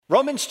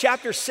Romans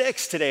chapter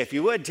 6 today. If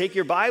you would, take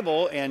your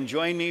Bible and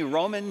join me.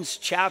 Romans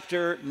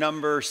chapter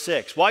number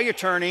 6. While you're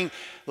turning,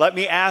 let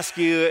me ask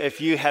you if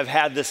you have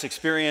had this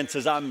experience,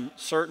 as I'm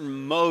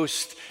certain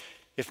most,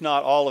 if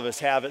not all of us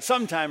have at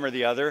some time or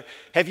the other.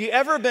 Have you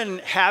ever been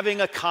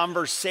having a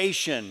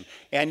conversation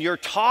and you're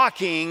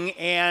talking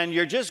and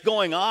you're just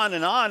going on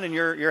and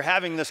you're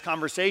having this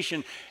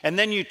conversation, and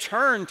then you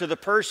turn to the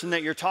person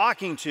that you're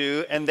talking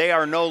to and they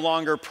are no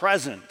longer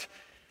present?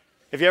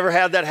 Have you ever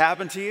had that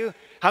happen to you?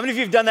 How many of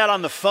you have done that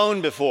on the phone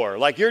before?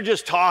 Like you're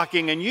just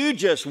talking and you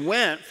just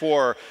went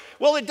for,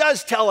 well, it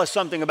does tell us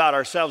something about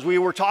ourselves. We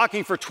were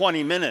talking for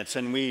 20 minutes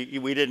and we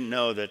didn't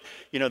know that,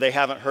 they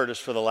haven't heard us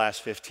for the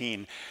last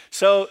 15.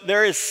 So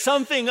there is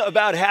something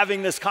about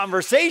having this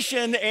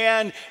conversation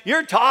and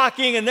you're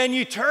talking and then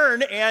you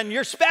turn and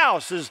your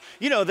spouse is,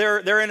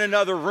 they're in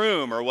another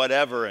room or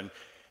whatever. And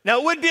now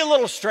it would be a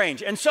little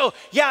strange. And so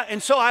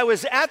I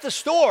was at the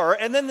store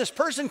and then this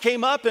person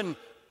came up and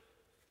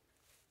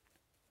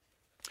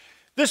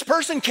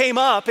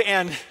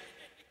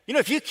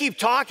if you keep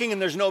talking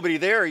and there's nobody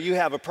there, you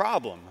have a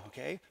problem,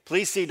 okay?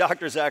 Please see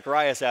Dr.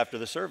 Zacharias after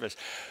the service.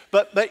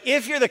 But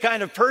if you're the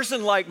kind of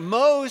person like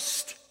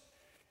most,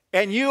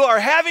 and you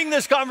are having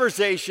this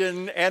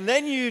conversation, and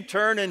then you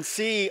turn and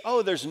see,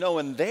 oh, there's no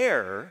one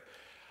there,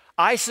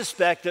 I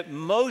suspect that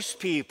most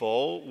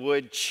people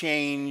would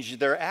change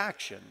their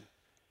action.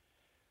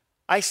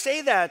 I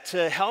say that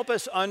to help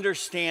us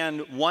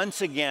understand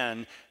once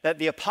again that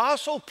the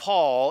Apostle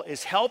Paul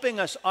is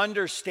helping us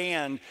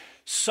understand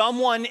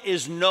someone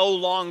is no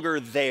longer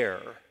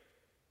there.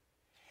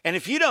 And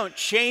if you don't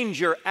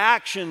change your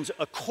actions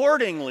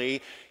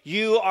accordingly,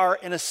 you are,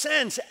 in a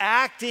sense,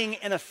 acting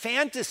in a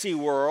fantasy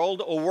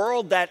world, a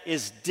world that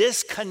is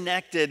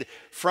disconnected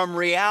from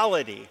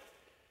reality.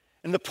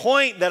 And the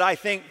point that I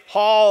think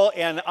Paul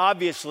and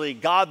obviously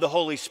God the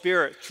Holy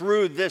Spirit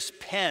through this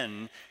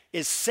pen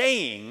is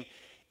saying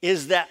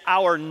is that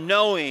our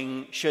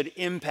knowing should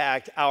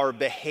impact our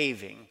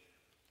behaving.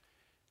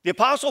 The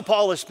Apostle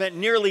Paul has spent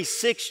nearly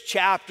 6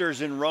 chapters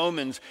in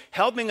Romans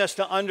helping us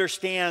to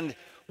understand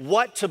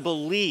what to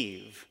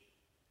believe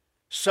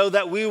so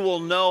that we will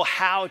know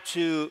how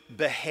to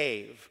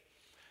behave.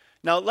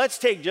 Now, let's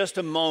take just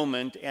a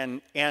moment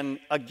and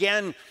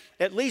again,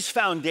 at least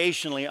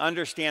foundationally,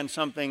 understand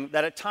something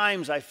that at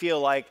times I feel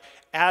like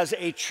as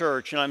a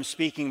church, and I'm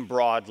speaking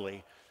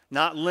broadly,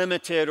 not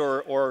limited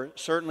or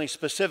certainly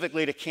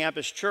specifically to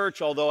Campus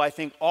Church, although I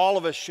think all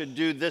of us should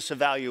do this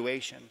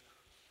evaluation.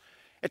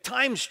 At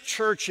times,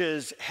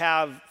 churches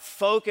have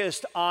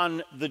focused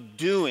on the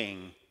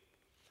doing,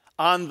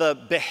 on the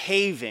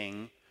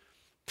behaving,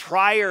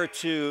 prior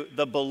to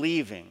the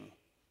believing.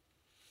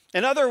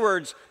 In other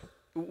words,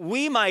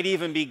 we might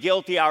even be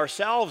guilty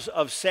ourselves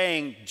of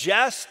saying,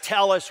 just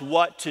tell us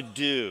what to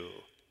do,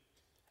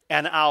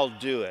 and I'll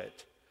do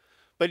it.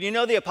 But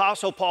the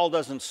Apostle Paul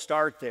doesn't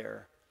start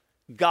there.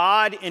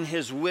 God in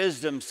his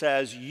wisdom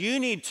says, you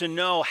need to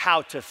know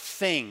how to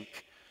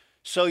think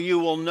so you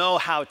will know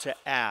how to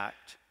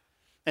act.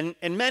 And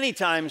many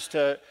times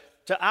to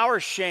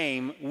our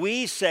shame,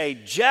 we say,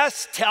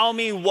 just tell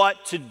me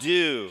what to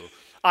do.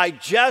 I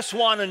just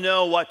want to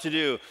know what to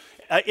do.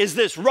 Is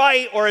this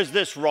right or is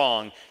this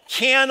wrong?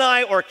 Can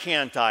I or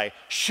can't I?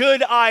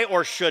 Should I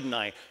or shouldn't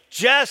I?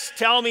 Just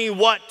tell me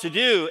what to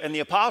do. And the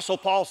Apostle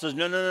Paul says,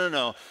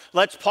 no.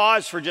 Let's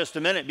pause for just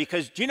a minute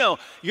because,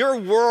 your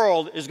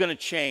world is going to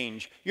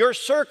change. Your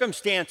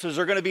circumstances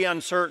are going to be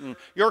uncertain.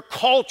 Your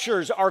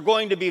cultures are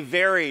going to be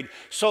varied.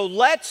 So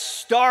let's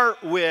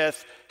start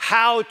with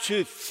how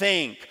to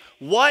think.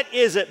 What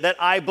is it that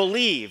I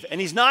believe?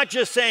 And he's not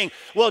just saying,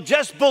 well,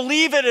 just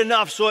believe it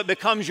enough so it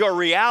becomes your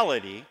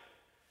reality.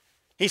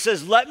 He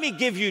says, let me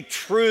give you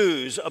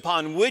truths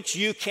upon which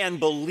you can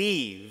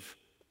believe.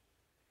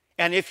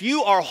 And if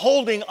you are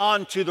holding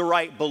on to the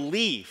right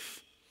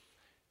belief,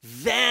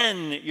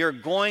 then you're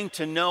going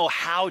to know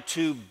how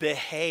to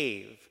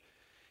behave.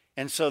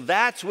 And so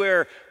that's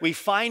where we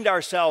find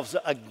ourselves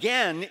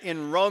again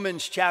in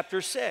Romans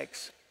chapter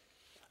 6.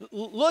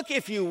 Look,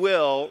 if you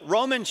will,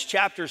 Romans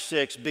chapter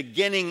 6,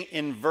 beginning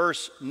in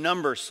verse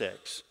number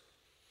 6.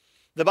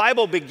 The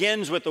Bible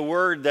begins with a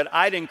word that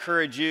I'd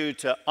encourage you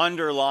to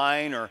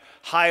underline or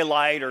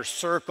highlight or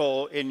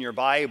circle in your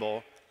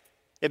Bible.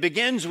 It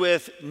begins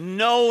with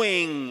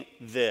knowing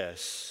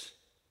this,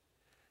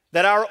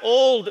 that our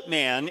old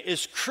man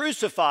is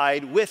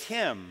crucified with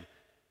him,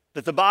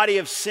 that the body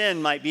of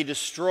sin might be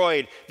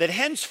destroyed, that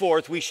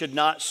henceforth we should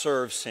not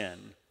serve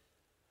sin.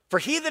 For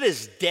he that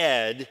is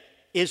dead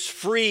is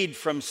freed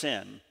from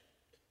sin.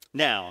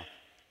 Now,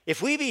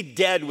 if we be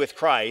dead with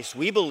Christ,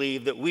 we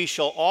believe that we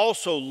shall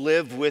also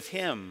live with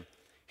him.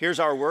 Here's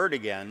our word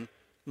again,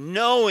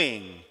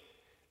 knowing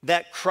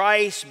that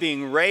Christ,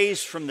 being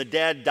raised from the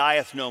dead,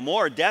 dieth no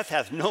more. Death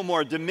hath no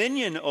more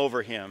dominion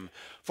over him.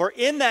 For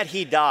in that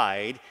he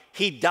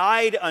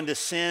died unto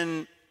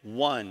sin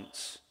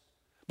once.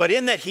 But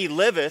in that he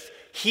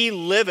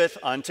liveth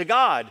unto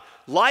God.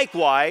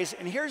 Likewise,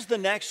 and here's the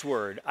next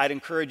word I'd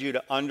encourage you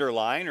to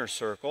underline or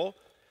circle.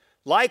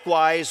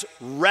 Likewise,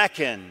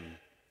 reckon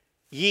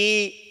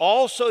ye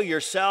also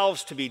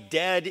yourselves to be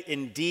dead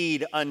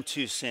indeed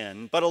unto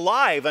sin, but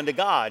alive unto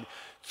God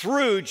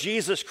through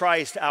Jesus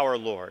Christ our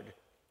Lord.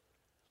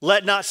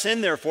 Let not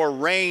sin therefore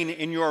reign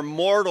in your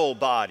mortal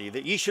body,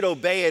 that ye should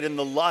obey it in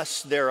the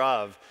lusts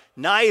thereof.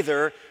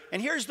 Neither,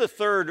 and here's the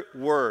third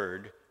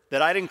word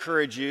that I'd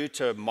encourage you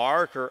to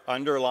mark or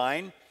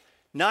underline,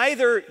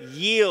 neither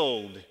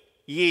yield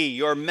ye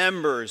your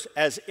members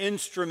as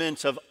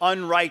instruments of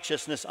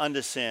unrighteousness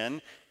unto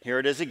sin, here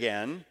it is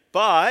again,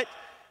 but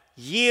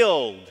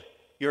yield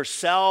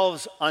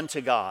yourselves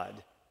unto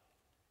God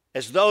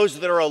as those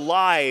that are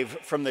alive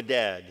from the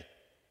dead,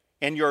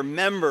 and your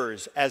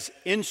members as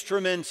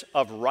instruments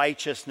of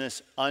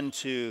righteousness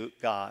unto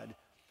God.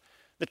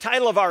 The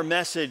title of our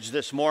message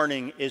this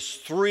morning is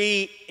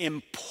 3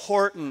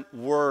 important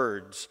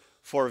words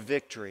for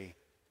victory.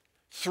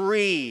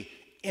 3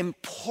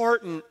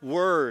 important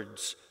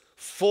words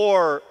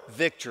for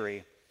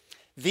victory.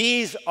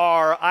 These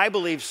are, I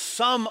believe,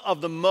 some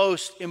of the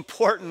most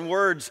important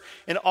words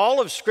in all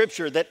of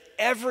Scripture that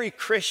every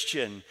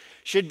Christian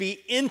should be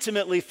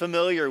intimately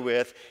familiar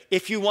with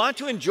if you want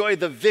to enjoy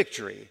the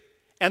victory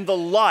and the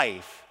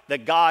life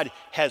that God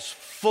has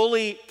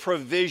fully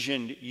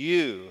provisioned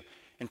you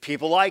and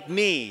people like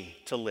me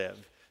to live.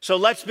 So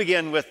let's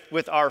begin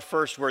with our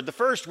first word. The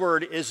first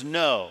word is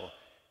no.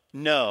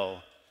 No.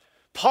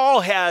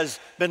 Paul has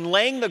been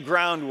laying the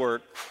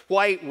groundwork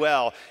quite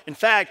well. In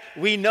fact,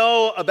 we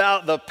know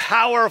about the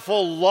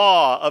powerful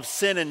law of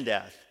sin and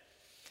death.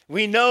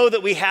 We know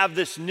that we have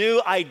this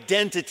new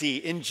identity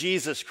in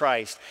Jesus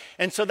Christ.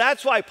 And so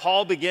that's why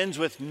Paul begins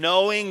with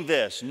knowing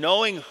this,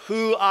 knowing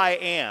who I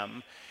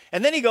am.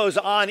 And then he goes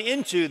on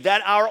into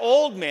that our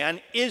old man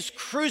is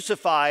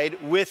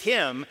crucified with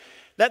him,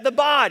 that the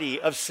body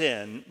of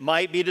sin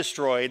might be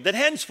destroyed, that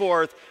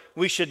henceforth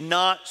we should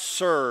not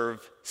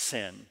serve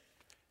sin.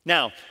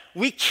 Now,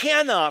 we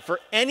cannot for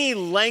any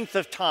length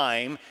of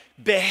time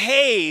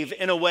behave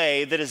in a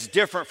way that is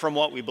different from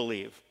what we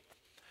believe.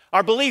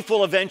 Our belief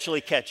will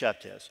eventually catch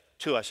up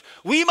to us.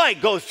 We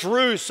might go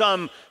through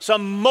some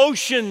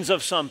motions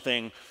of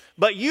something,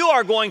 but you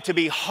are going to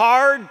be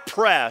hard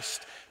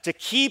pressed to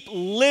keep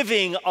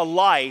living a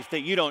life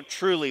that you don't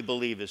truly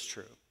believe is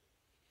true.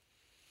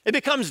 It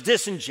becomes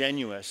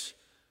disingenuous.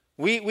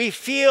 We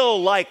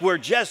feel like we're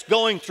just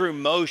going through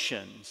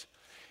motions.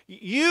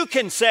 You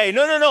can say,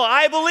 no,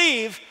 I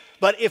believe,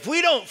 but if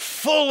we don't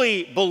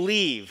fully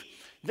believe,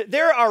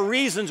 there are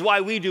reasons why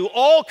we do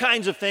all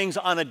kinds of things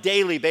on a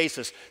daily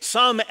basis,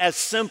 some as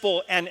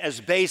simple and as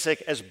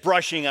basic as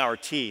brushing our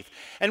teeth.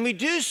 And we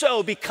do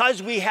so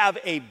because we have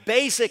a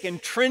basic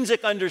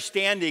intrinsic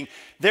understanding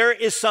there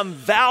is some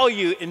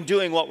value in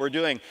doing what we're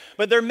doing.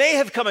 But there may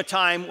have come a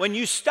time when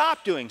you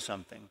stop doing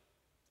something.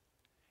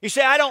 You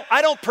say,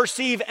 I don't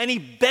perceive any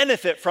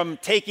benefit from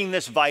taking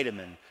this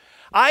vitamin.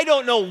 I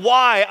don't know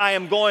why I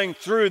am going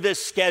through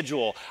this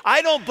schedule.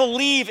 I don't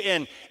believe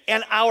in,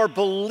 and our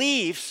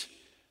beliefs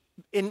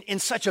in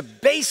such a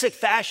basic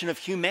fashion of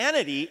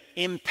humanity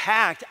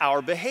impact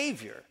our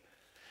behavior.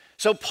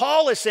 So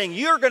Paul is saying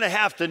you're going to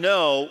have to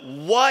know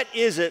what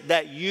is it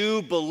that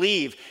you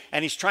believe.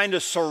 And he's trying to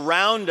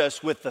surround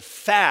us with the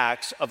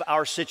facts of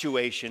our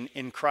situation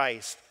in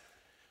Christ.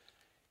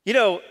 You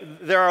know,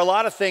 there are a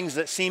lot of things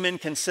that seem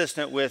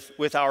inconsistent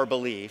with our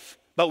belief,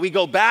 but we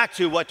go back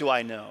to what do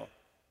I know?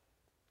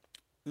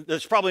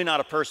 There's probably not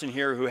a person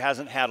here who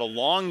hasn't had a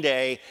long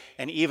day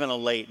and even a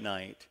late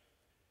night.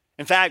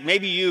 In fact,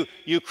 maybe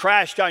you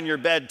crashed on your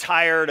bed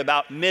tired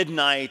about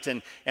midnight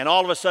and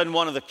all of a sudden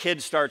one of the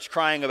kids starts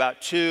crying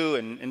about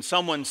 2 and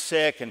someone's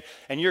sick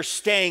and you're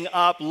staying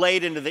up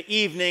late into the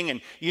evening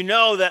and you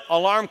know that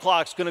alarm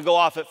clock's going to go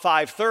off at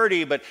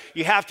 5:30, but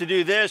you have to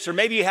do this, or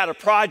maybe you had a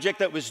project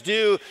that was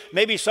due,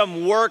 maybe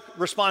some work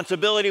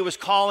responsibility was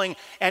calling,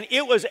 and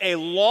it was a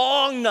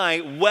long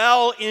night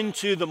well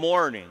into the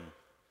morning.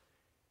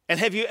 And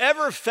have you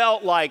ever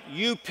felt like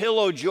you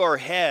pillowed your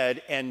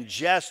head and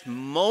just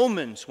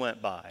moments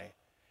went by?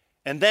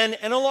 And then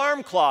an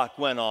alarm clock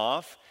went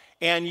off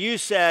and you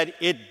said,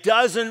 it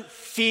doesn't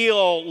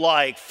feel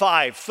like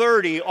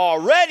 5:30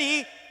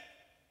 already.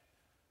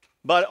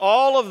 But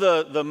all of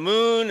the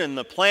moon and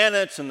the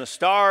planets and the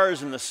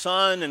stars and the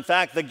sun, in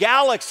fact, the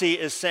galaxy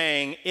is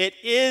saying it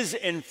is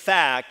in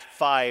fact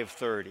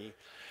 5:30.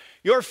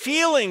 Your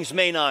feelings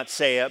may not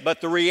say it, but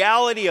the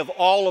reality of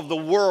all of the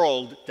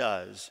world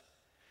does.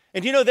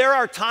 And you know, there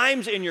are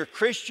times in your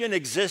Christian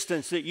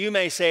existence that you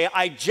may say,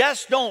 I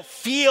just don't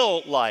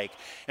feel like.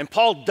 And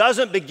Paul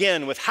doesn't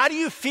begin with, how do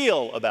you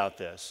feel about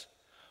this?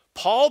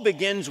 Paul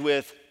begins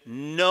with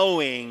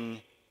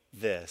knowing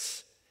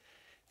this.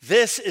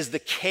 This is the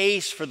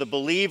case for the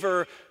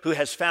believer who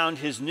has found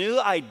his new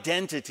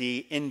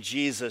identity in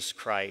Jesus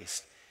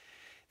Christ.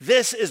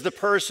 This is the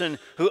person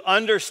who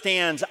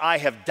understands, I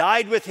have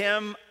died with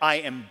him, I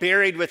am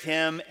buried with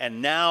him, and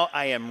now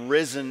I am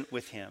risen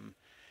with him.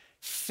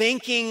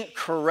 Thinking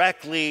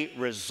correctly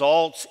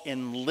results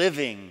in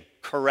living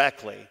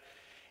correctly.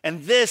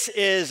 And this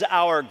is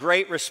our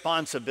great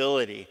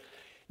responsibility.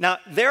 Now,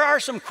 there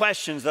are some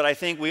questions that I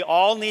think we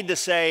all need to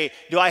say,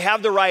 do I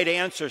have the right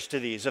answers to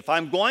these? If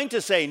I'm going to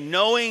say,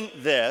 knowing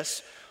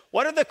this,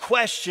 what are the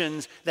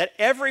questions that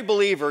every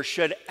believer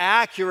should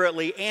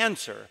accurately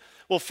answer?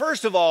 Well,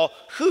 first of all,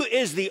 who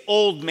is the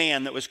old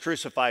man that was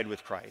crucified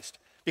with Christ?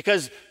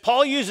 Because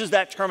Paul uses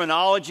that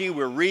terminology,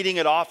 we're reading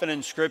it often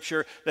in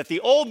Scripture, that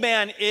the old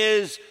man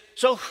is,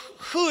 so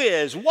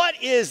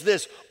what is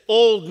this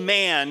old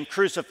man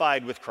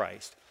crucified with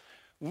Christ?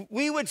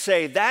 We would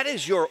say that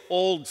is your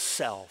old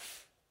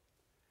self.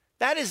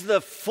 That is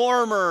the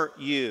former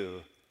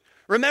you.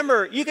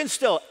 Remember, you can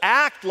still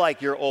act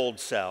like your old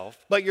self,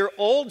 but your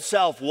old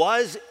self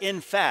was, in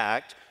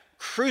fact,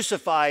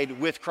 crucified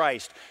with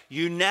Christ.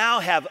 You now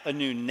have a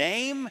new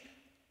name,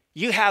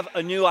 you have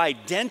a new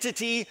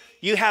identity,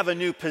 you have a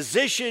new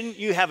position,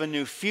 you have a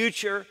new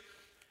future.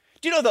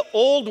 Do you know the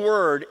old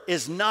word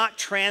is not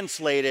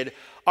translated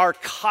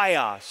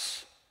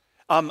archaios,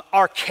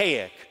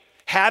 archaic,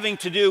 having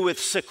to do with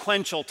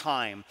sequential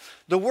time.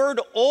 The word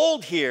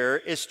old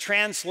here is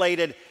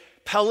translated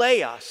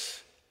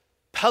paleos.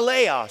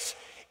 Paleos.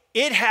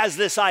 It has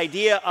this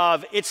idea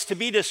of it's to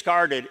be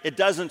discarded. It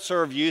doesn't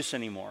serve use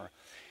anymore.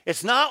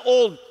 It's not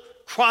old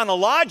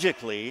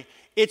chronologically.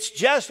 It's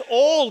just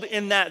old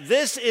in that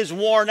this is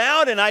worn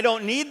out and I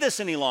don't need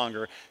this any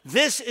longer.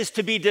 This is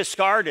to be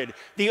discarded.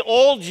 The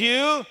old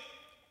you,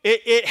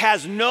 it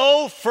has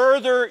no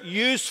further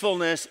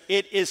usefulness.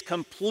 It is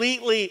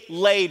completely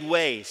laid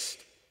waste.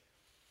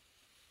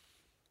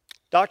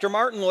 Dr.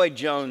 Martin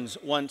Lloyd-Jones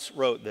once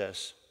wrote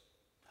this: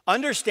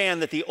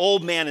 understand that the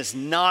old man is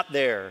not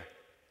there.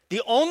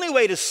 The only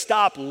way to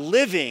stop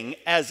living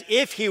as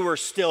if he were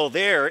still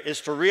there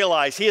is to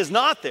realize he is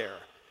not there.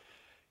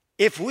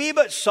 If we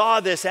but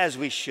saw this as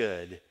we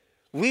should,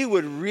 we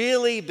would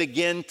really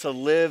begin to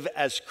live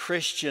as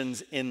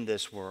Christians in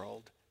this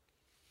world.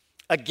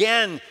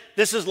 Again,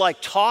 this is like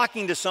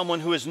talking to someone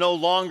who is no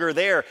longer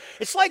there.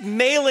 It's like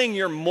mailing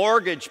your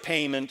mortgage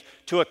payment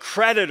to a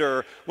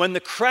creditor when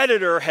the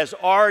creditor has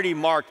already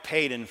marked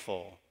paid in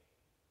full.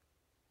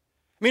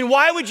 I mean,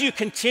 why would you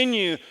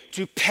continue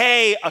to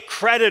pay a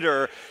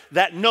creditor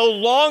that no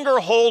longer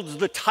holds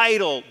the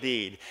title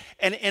deed?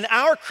 And in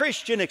our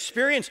Christian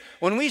experience,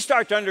 when we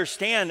start to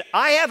understand,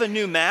 I have a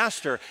new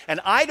master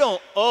and I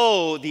don't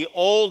owe the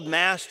old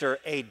master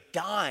a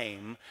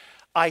dime,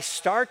 I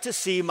start to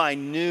see my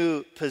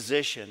new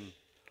position.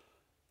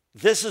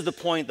 This is the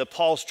point that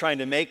Paul's trying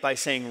to make by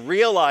saying,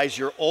 realize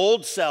your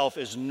old self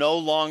is no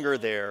longer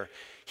there.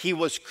 He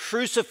was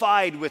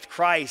crucified with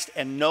Christ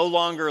and no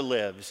longer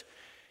lives.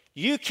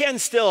 You can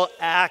still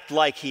act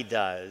like he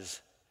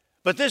does,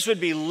 but this would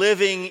be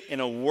living in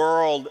a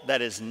world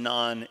that is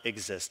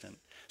non-existent.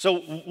 So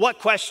what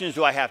questions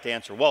do I have to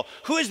answer? Well,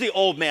 who is the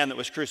old man that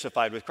was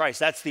crucified with Christ?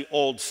 That's the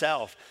old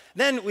self.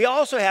 Then we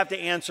also have to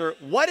answer,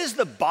 what is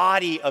the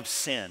body of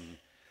sin?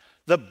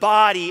 The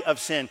body of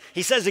sin.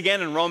 He says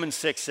again in Romans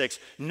 6:6,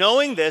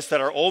 knowing this, that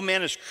our old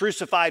man is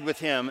crucified with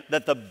him,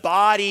 that the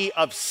body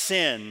of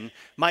sin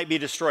might be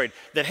destroyed,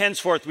 that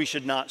henceforth we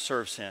should not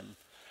serve sin.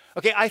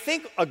 Okay, I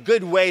think a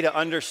good way to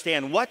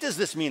understand, what does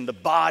this mean, the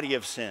body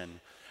of sin?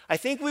 I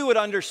think we would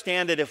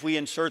understand it if we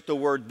insert the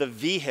word the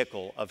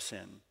vehicle of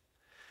sin.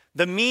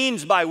 The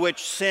means by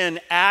which sin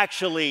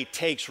actually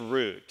takes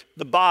root,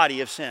 the body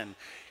of sin.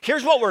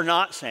 Here's what we're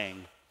not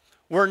saying.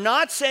 We're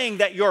not saying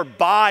that your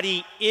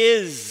body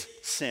is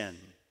sin.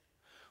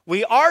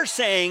 We are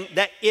saying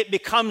that it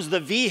becomes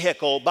the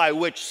vehicle by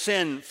which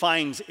sin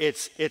finds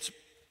its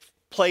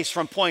place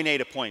from point A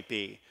to point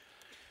B.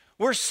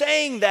 We're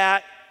saying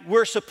that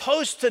we're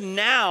supposed to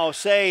now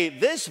say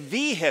this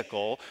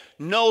vehicle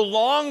no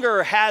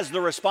longer has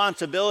the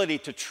responsibility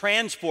to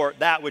transport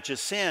that which is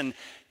sin.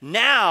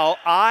 Now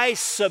I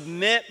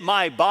submit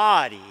my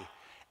body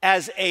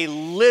as a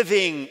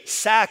living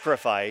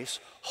sacrifice,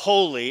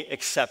 holy,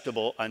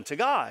 acceptable unto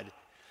God.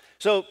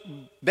 So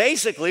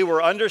basically,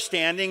 we're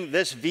understanding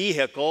this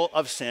vehicle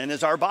of sin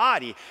is our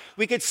body.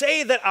 We could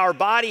say that our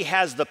body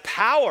has the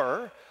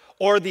power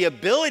or the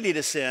ability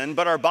to sin,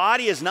 but our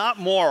body is not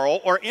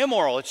moral or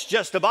immoral. It's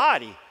just a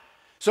body.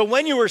 So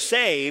when you were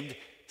saved,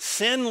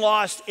 sin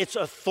lost its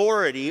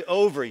authority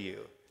over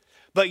you,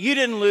 but you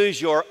didn't lose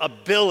your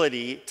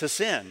ability to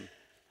sin.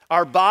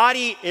 Our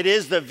body, it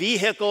is the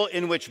vehicle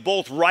in which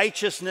both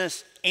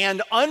righteousness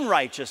and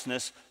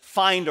unrighteousness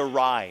find a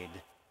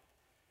ride.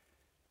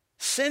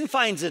 Sin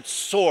finds its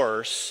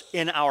source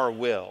in our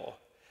will,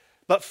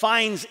 but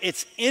finds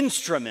its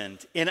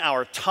instrument in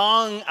our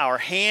tongue, our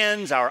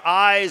hands, our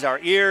eyes, our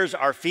ears,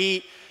 our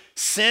feet.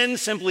 Sin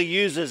simply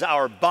uses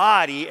our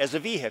body as a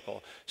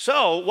vehicle.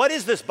 So, what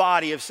is this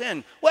body of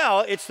sin?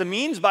 Well, it's the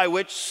means by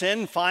which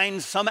sin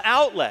finds some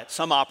outlet,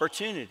 some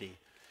opportunity.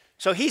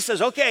 So he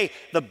says, okay,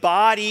 the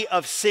body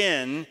of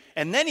sin,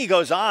 and then he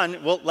goes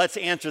on, well, let's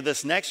answer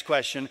this next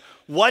question.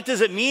 What does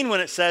it mean when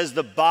it says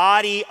the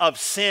body of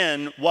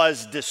sin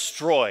was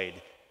destroyed?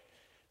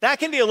 That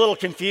can be a little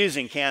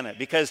confusing, can it?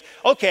 Because,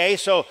 okay,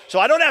 so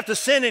I don't have to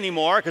sin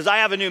anymore because I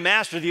have a new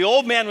master. The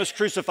old man was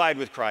crucified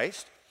with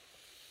Christ.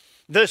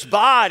 This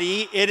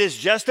body, it is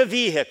just a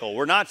vehicle.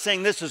 We're not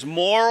saying this is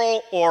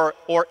moral or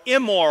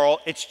immoral.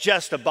 It's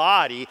just a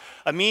body,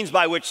 a means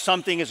by which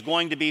something is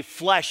going to be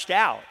fleshed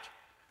out.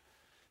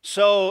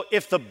 So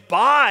if the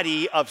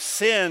body of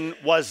sin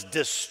was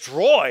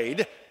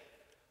destroyed,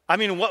 I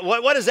mean,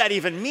 what does that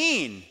even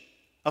mean?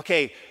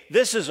 Okay,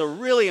 this is a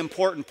really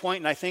important point,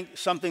 and I think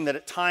something that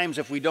at times,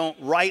 if we don't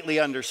rightly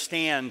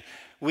understand,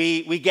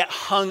 we get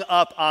hung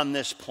up on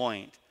this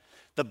point.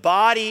 The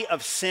body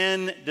of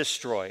sin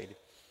destroyed.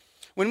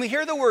 When we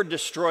hear the word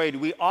destroyed,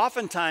 we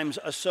oftentimes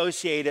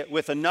associate it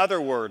with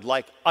another word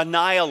like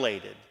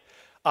annihilated.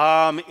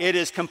 It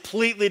is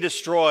completely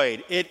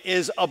destroyed. It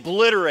is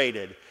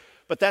obliterated.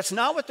 But that's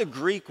not what the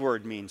Greek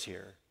word means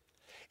here.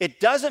 It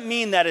doesn't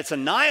mean that it's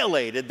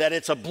annihilated, that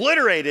it's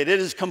obliterated. It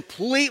is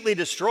completely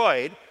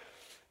destroyed.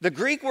 The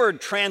Greek word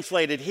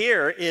translated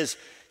here is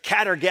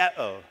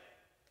katergeo.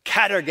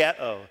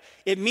 Katergeo.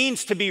 It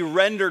means to be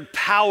rendered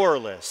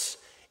powerless,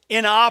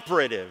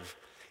 inoperative.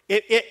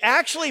 It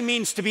actually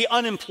means to be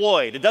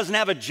unemployed. It doesn't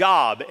have a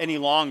job any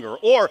longer.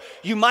 Or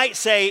you might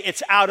say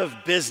it's out of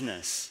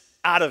business.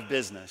 Out of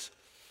business.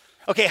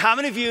 Okay, how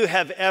many of you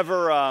have ever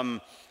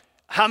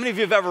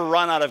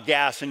run out of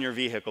gas in your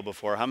vehicle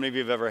before? How many of you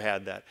have ever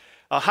had that?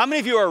 How many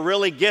of you are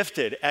really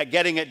gifted at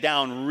getting it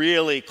down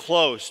really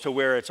close to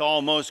where it's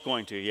almost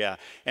going to? Yeah.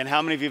 And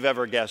how many of you have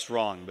ever guessed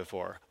wrong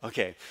before?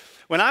 Okay.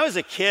 When I was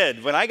a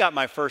kid, when I got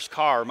my first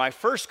car,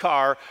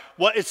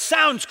 well, it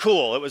sounds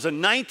cool. It was a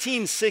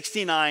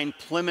 1969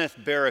 Plymouth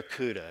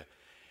Barracuda.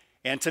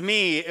 And to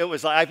me, it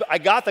was like, I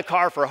got the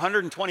car for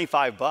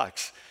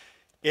 $125.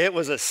 It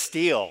was a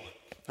steal,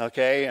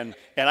 okay? And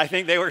I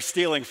think they were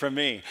stealing from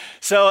me.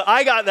 So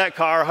I got that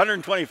car,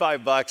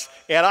 $125,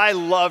 and I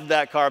loved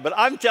that car. But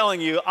I'm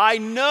telling you, I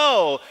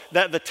know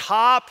that the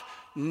top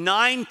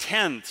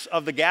 9/10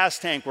 of the gas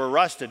tank were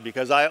rusted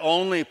because I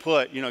only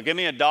put, give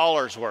me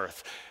 $1's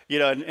worth.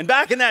 And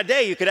back in that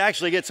day, you could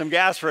actually get some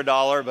gas for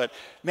 $1, but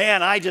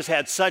man, I just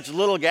had such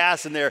little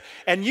gas in there.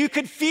 And you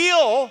could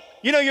feel,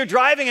 you're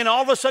driving and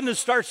all of a sudden it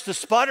starts to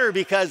sputter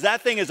because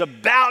that thing is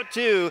about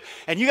to,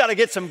 and you got to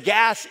get some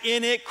gas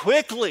in it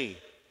quickly.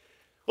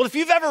 Well, if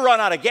you've ever run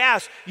out of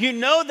gas, you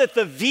know that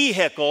the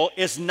vehicle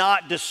is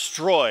not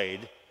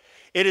destroyed.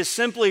 It is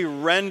simply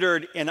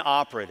rendered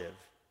inoperative.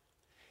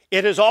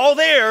 It is all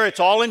there, it's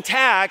all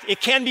intact,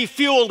 it can be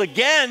fueled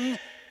again,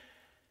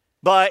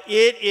 but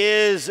it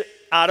is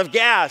out of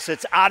gas,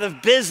 it's out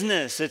of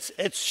business,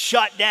 it's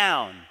shut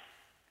down.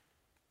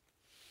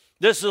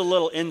 This is a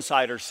little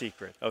insider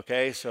secret,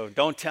 okay? So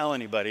don't tell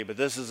anybody, but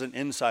this is an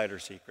insider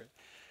secret.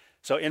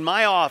 So in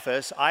my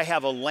office, I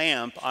have a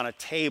lamp on a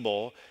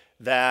table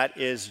that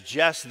is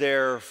just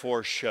there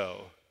for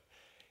show.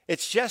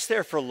 It's just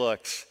there for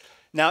looks.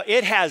 Now,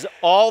 it has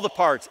all the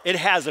parts. It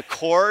has a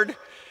cord.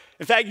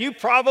 In fact, you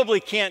probably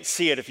can't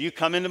see it. If you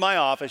come into my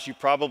office, you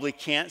probably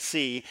can't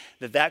see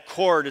that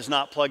cord is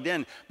not plugged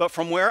in. But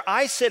from where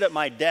I sit at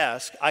my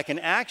desk, I can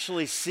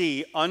actually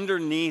see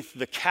underneath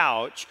the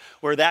couch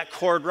where that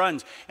cord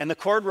runs. And the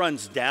cord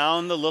runs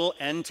down the little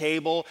end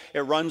table,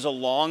 it runs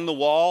along the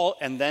wall,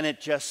 and then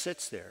it just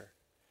sits there.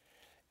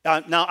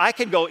 Now, I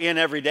could go in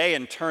every day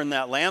and turn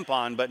that lamp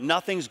on, but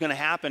nothing's going to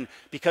happen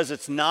because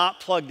it's not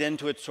plugged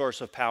into its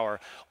source of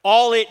power.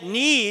 All it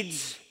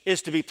needs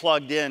is to be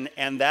plugged in,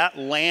 and that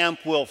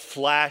lamp will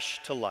flash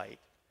to light.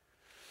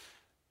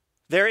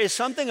 There is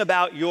something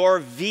about your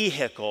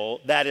vehicle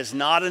that is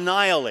not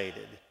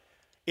annihilated.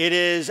 It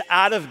is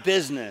out of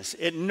business.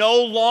 It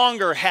no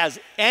longer has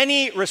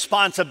any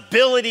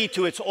responsibility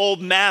to its old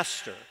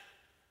master.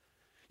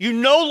 You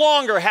no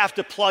longer have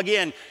to plug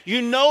in.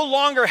 You no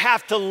longer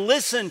have to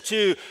listen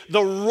to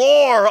the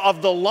roar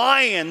of the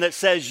lion that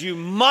says, you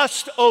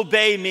must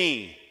obey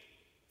me.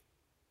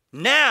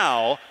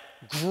 Now,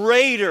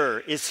 greater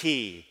is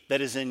he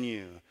that is in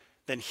you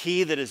than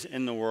he that is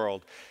in the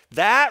world.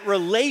 That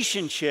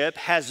relationship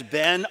has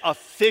been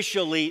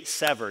officially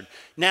severed.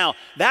 Now,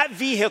 that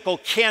vehicle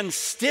can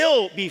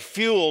still be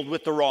fueled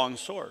with the wrong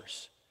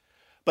source,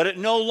 but it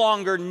no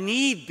longer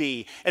need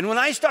be. And when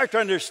I start to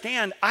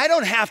understand, I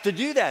don't have to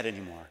do that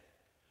anymore.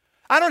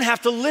 I don't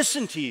have to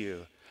listen to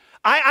you.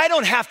 I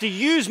don't have to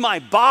use my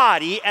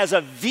body as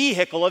a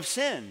vehicle of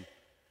sin.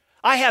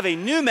 I have a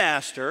new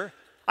master.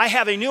 I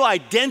have a new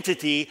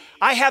identity.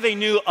 I have a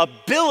new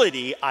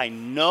ability. I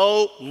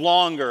no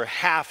longer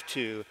have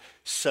to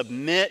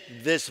submit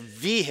this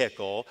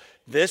vehicle,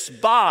 this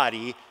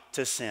body,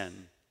 to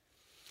sin.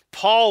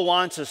 Paul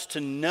wants us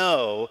to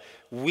know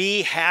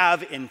we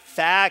have, in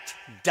fact,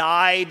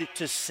 died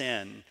to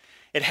sin.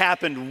 It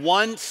happened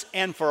once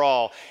and for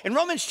all. In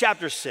Romans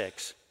chapter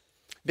 6,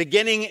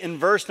 beginning in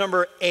verse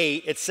number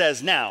 8, it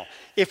says, now,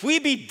 if we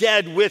be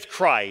dead with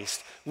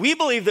Christ, we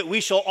believe that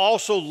we shall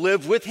also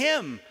live with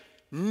him,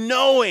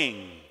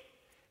 knowing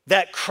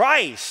that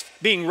Christ,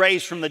 being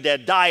raised from the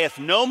dead, dieth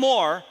no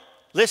more.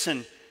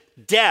 Listen,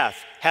 death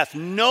hath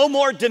no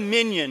more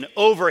dominion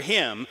over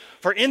him,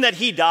 for in that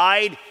he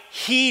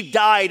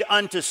died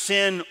unto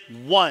sin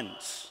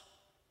once.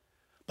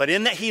 But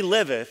in that he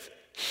liveth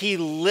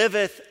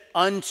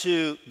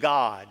unto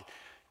God.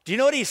 Do you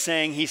know what he's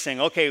saying? He's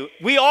saying, okay,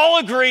 we all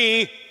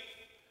agree,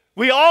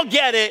 we all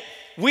get it,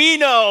 we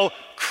know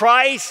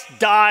Christ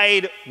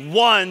died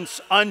once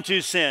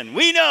unto sin.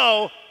 We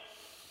know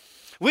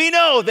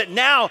that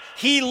now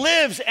he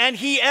lives and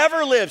he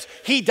ever lives.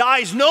 He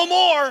dies no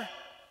more.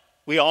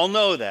 We all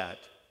know that.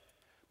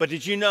 But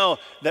did you know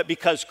that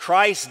because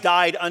Christ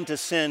died unto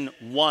sin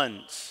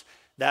once,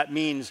 that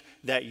means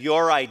that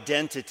your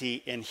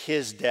identity in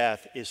his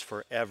death is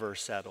forever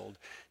settled?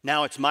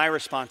 Now it's my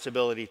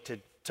responsibility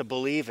to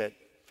believe it,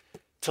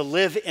 to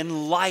live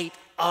in light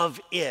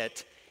of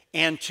it,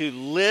 and to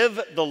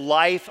live the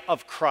life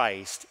of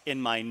Christ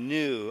in my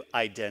new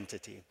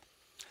identity.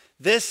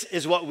 This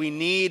is what we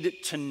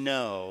need to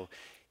know.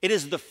 It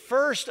is the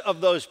first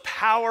of those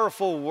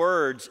powerful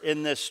words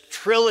in this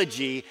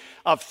trilogy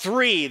of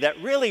 3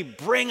 that really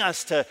bring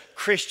us to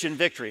Christian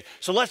victory.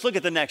 So let's look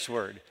at the next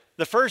word.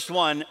 The first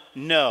one,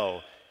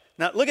 know.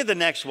 Now look at the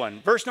next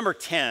one. Verse number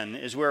 10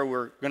 is where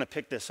we're going to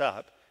pick this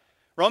up.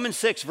 Romans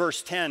 6,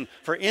 verse 10,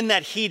 for in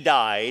that he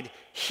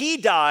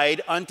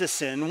died unto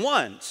sin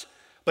once.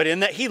 But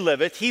in that he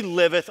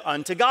liveth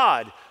unto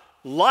God.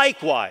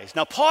 Likewise.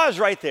 Now pause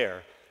right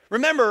there.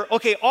 Remember,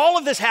 okay, all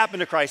of this happened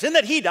to Christ. In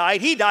that he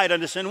died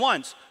unto sin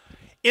once.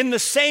 In the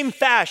same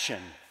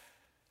fashion,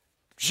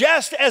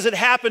 just as it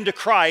happened to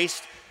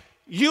Christ,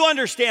 you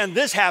understand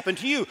this happened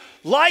to you.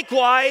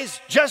 Likewise,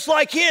 just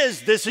like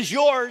his, this is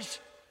yours.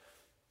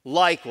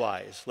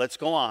 Likewise, let's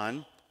go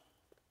on.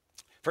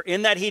 For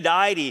in that he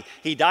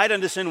died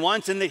unto sin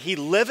once. In that he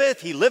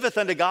liveth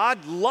unto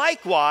God.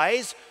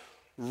 Likewise,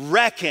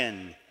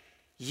 reckon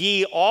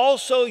ye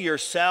also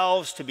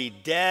yourselves to be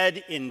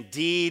dead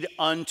indeed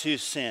unto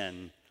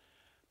sin,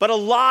 but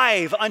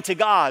alive unto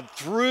God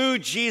through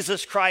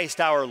Jesus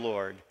Christ our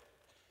Lord.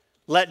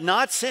 Let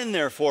not sin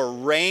therefore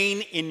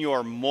reign in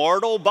your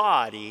mortal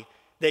body,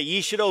 that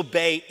ye should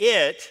obey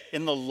it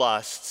in the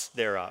lusts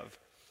thereof.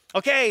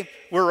 Okay,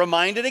 we're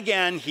reminded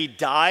again, he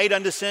died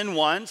unto sin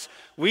once.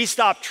 We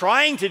stopped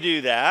trying to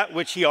do that,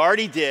 which he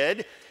already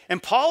did.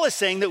 And Paul is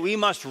saying that we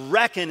must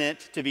reckon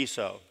it to be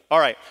so. All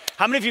right,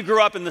 how many of you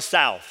grew up in the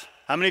South?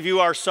 How many of you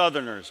are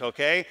Southerners,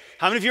 okay?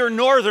 How many of you are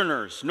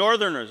Northerners?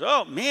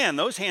 Oh, man,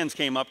 those hands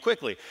came up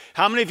quickly.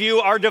 How many of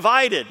you are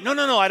divided? No,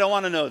 I don't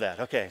want to know that,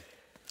 okay.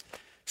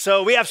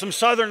 So we have some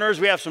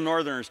Southerners, we have some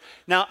Northerners.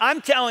 Now,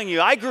 I'm telling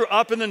you, I grew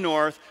up in the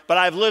North, but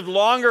I've lived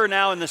longer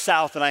now in the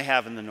South than I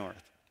have in the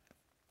North.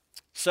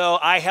 So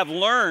I have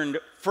learned,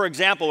 for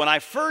example, when I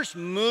first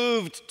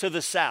moved to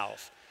the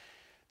South,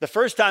 the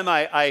first time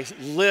I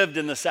lived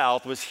in the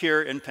South was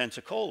here in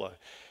Pensacola.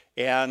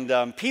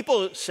 And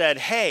people said,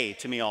 hey,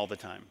 to me all the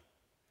time.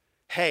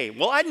 Hey.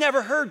 Well, I'd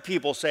never heard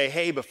people say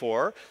hey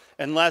before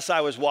unless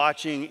I was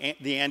watching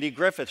the Andy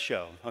Griffith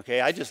show.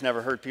 Okay, I just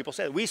never heard people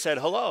say it. We said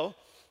hello.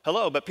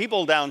 But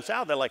people down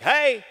south, they're like,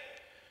 hey.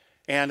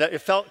 And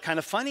it felt kind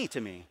of funny to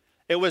me.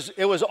 It was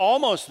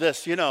almost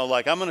this,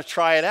 like I'm going to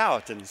try it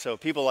out. And so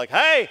people like,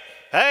 hey.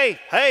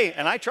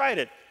 And I tried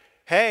it.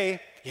 Hey,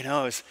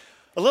 it's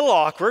a little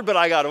awkward, but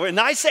I got it. And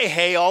I say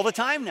hey all the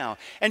time now.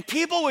 And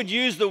people would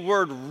use the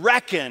word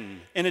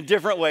reckon in a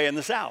different way in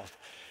the South.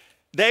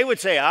 They would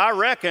say, I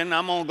reckon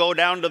I'm going to go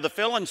down to the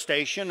filling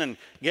station and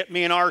get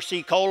me an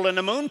RC Cola and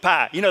a moon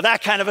pie.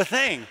 That kind of a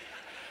thing.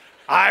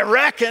 I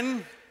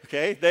reckon,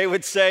 okay? They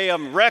would say,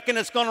 reckon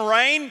it's going to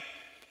rain.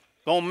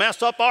 Going to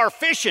mess up our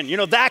fishing.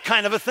 That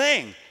kind of a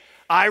thing.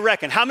 I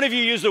reckon. How many of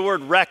you use the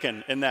word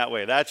reckon in that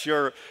way?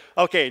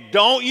 Okay,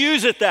 don't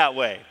use it that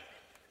way.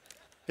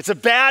 It's a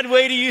bad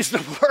way to use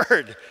the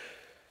word.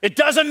 It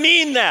doesn't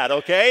mean that,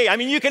 okay? I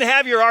mean, you can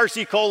have your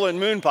RC Cola and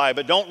moon pie,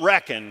 but don't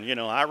reckon,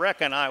 I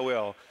reckon I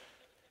will.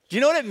 Do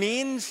you know what it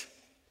means?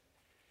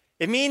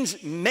 It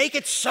means make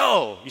it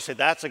so. You say,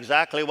 that's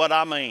exactly what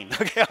I mean.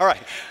 Okay, all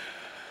right.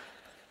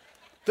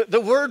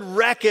 The word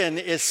reckon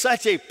is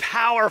such a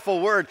powerful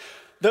word.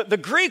 The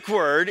Greek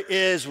word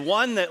is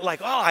one that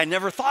I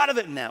never thought of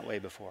it in that way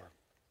before.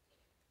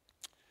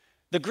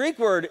 The Greek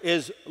word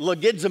is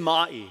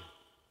logizomai.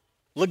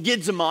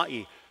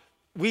 Logizomai.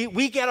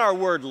 We get our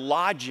word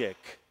logic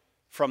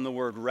from the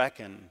word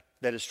reckon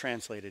that is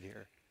translated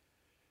here.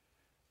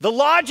 The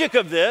logic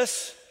of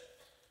this,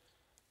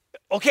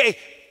 okay,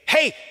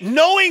 hey,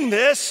 knowing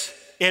this,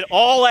 it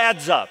all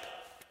adds up.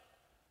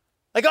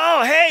 Like,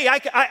 oh, hey,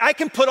 I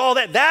can put all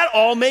that. That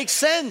all makes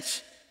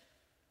sense.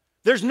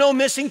 There's no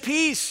missing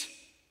piece.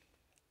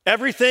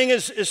 Everything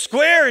is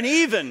square and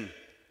even.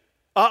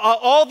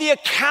 All the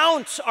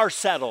accounts are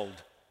settled.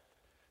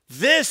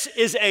 This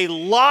is a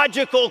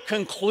logical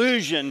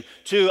conclusion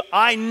to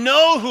I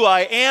know who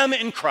I am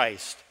in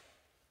Christ.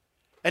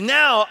 And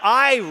now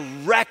I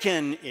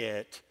reckon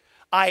it.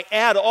 I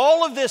add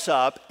all of this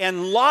up,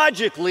 and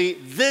logically,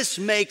 this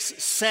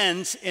makes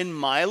sense in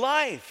my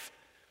life.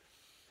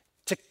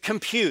 To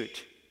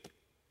compute.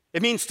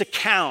 It means to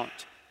count,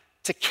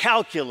 to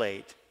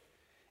calculate.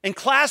 In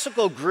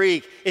classical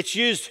Greek, it's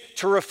used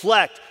to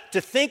reflect,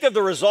 to think of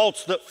the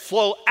results that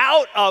flow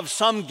out of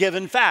some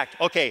given fact.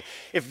 Okay,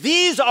 if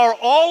these are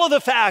all of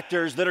the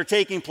factors that are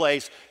taking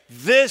place,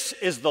 this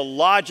is the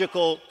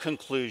logical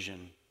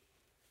conclusion.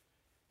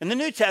 In the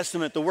New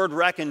Testament, the word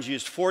reckon's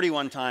used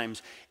 41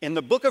 times. In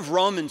the book of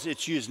Romans,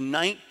 it's used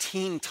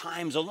 19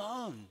 times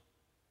alone.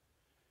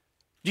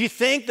 Do you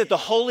think that the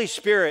Holy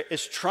Spirit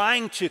is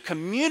trying to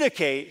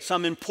communicate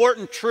some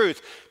important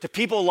truth to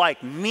people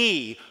like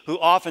me who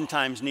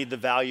oftentimes need the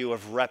value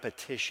of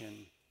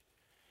repetition?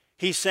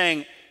 He's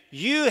saying,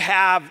 you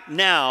have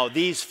now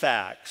these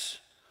facts.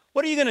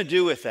 What are you going to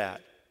do with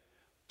that?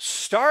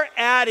 Start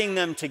adding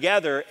them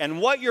together,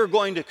 and what you're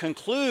going to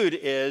conclude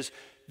is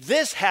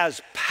this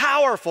has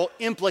powerful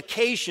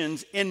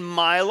implications in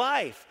my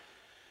life.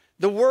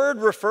 The word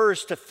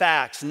refers to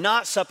facts,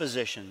 not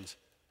suppositions.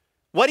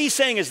 What he's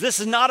saying is this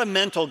is not a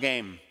mental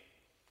game.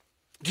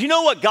 Do you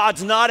know what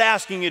God's not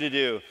asking you to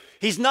do?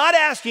 He's not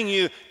asking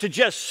you to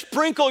just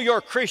sprinkle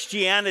your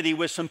Christianity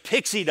with some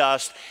pixie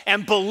dust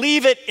and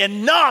believe it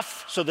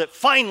enough so that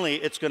finally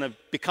it's going to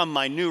become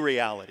my new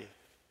reality.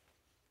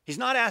 He's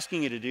not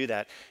asking you to do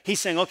that. He's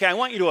saying, okay, I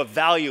want you to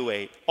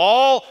evaluate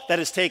all that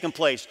has taken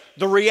place,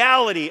 the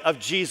reality of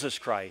Jesus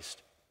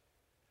Christ.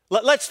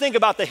 Let's think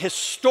about the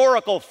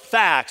historical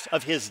facts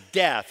of his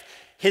death,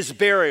 his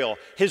burial,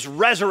 his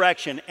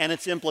resurrection, and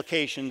its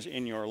implications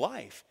in your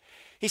life.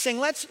 He's saying,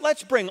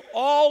 let's bring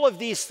all of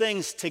these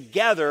things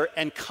together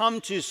and come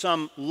to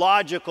some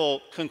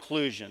logical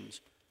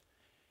conclusions.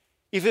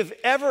 If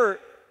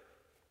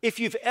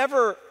you've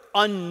ever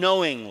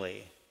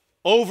unknowingly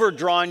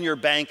overdrawn your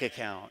bank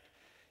account,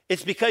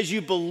 it's because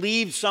you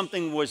believed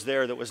something was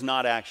there that was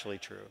not actually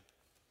true.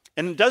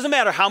 And it doesn't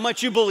matter how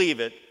much you believe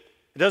it.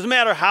 It doesn't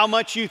matter how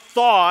much you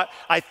thought,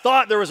 I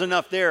thought there was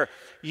enough there.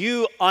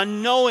 You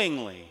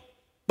unknowingly,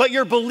 but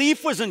your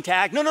belief was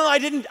intact. No, I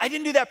didn't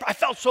do that. I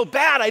felt so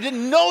bad. I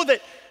didn't know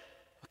that.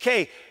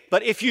 Okay,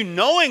 but if you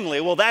knowingly,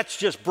 well, that's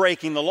just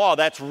breaking the law.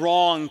 That's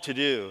wrong to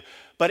do.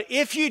 But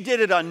if you did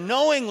it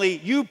unknowingly,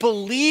 you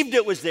believed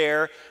it was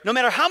there. No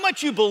matter how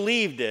much you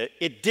believed it,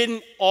 it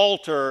didn't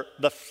alter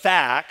the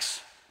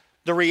facts,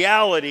 the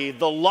reality,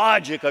 the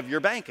logic of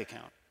your bank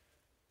account.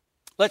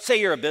 Let's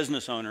say you're a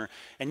business owner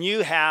and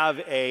you have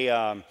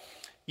a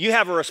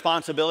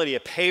responsibility, a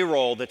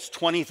payroll that's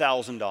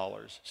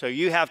 $20,000. So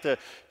you have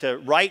to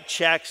write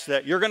checks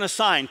that you're going to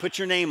sign, put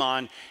your name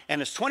on,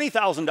 and it's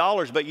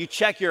 $20,000, but you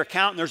check your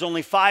account and there's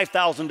only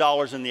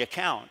 $5,000 in the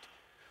account.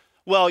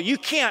 Well, you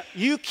can't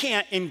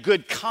in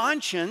good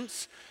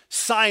conscience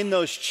sign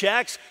those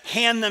checks,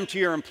 hand them to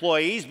your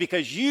employees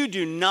because you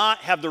do not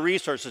have the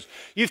resources.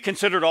 You've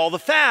considered all the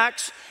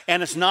facts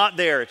and it's not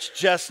there. It's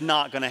just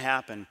not going to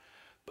happen.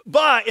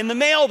 But in the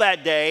mail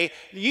that day,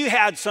 you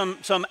had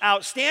some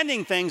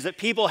outstanding things that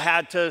people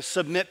had to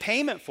submit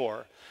payment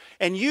for.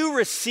 And you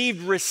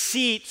received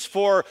receipts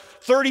for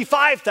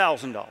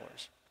 $35,000.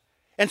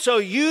 And so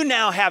you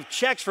now have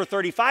checks for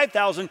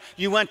 $35,000.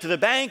 You went to the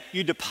bank,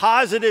 you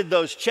deposited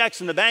those checks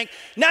in the bank.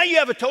 Now you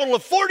have a total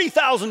of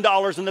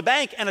 $40,000 in the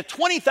bank and a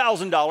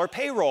 $20,000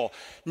 payroll.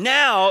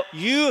 Now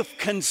you've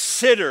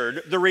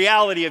considered the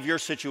reality of your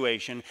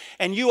situation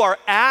and you are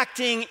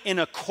acting in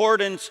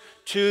accordance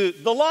to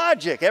the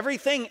logic.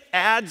 Everything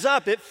adds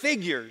up, it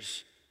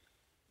figures.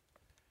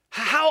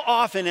 How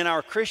often in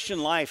our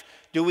Christian life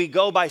do we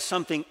go by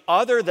something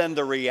other than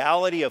the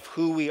reality of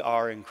who we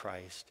are in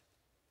Christ?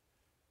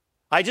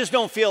 I just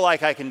don't feel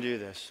like I can do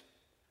this.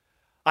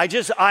 I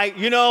just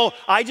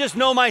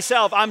know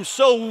myself. I'm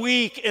so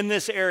weak in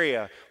this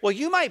area. Well,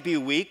 you might be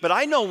weak, but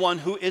I know one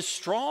who is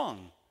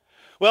strong.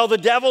 Well, the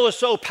devil is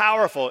so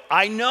powerful.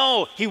 I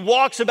know he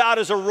walks about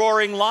as a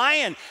roaring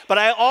lion, but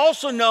I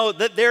also know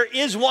that there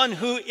is one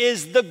who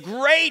is the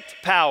great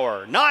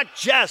power, not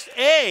just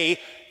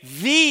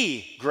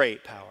the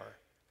great power.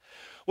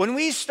 When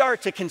we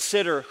start to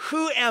consider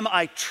who am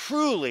I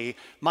truly,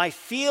 my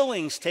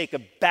feelings take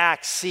a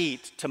back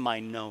seat to my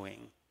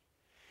knowing.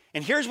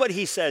 And here's what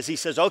he says. He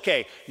says,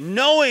 okay,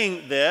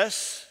 knowing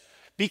this,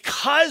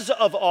 because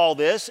of all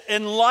this,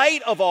 in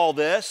light of all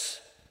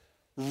this,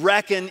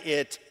 reckon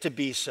it to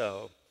be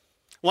so.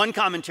 One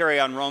commentary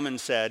on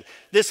Romans said,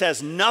 this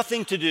has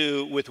nothing to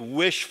do with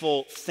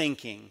wishful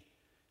thinking,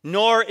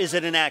 nor is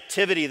it an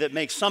activity that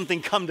makes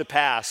something come to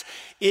pass.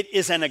 It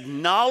is an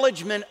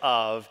acknowledgement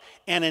of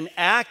and an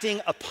acting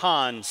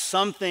upon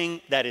something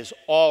that is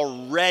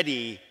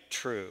already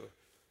true.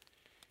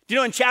 You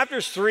know, in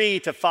chapters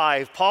 3 to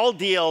 5, Paul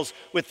deals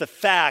with the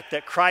fact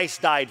that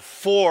Christ died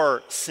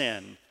for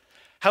sin.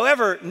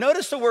 However,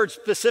 notice the word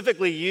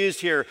specifically used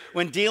here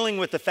when dealing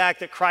with the fact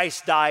that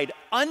Christ died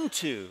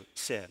unto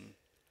sin.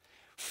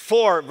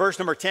 For, verse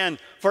number 10,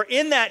 for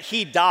in that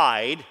he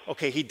died,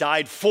 he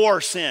died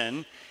for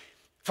sin.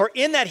 For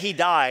in that he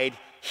died,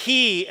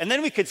 and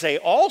then we could say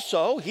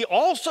also, he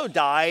also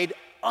died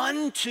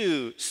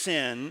unto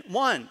sin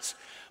once.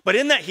 But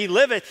in that he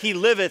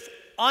liveth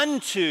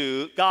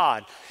unto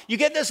God. You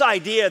get this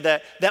idea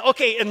that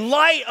in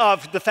light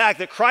of the fact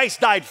that Christ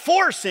died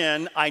for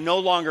sin, I no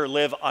longer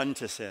live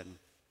unto sin.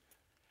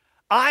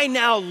 I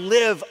now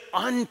live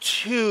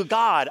unto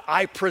God.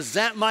 I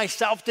present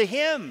myself to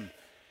him.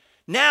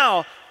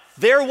 Now,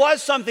 there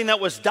was something that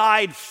was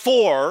died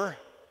for,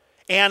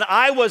 and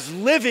I was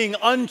living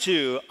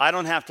unto. I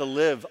don't have to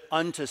live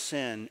unto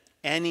sin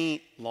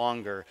any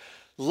longer.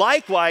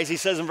 Likewise, he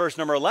says in verse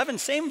number 11,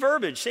 same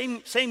verbiage,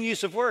 same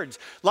use of words.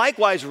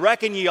 Likewise,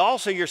 reckon ye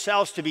also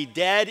yourselves to be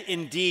dead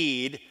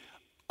indeed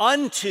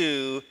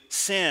unto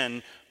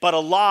sin, but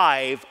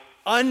alive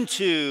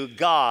unto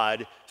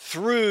God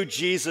through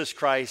Jesus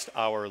Christ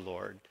our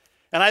Lord.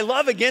 And I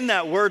love again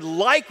that word,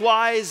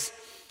 likewise,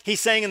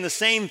 he's saying in the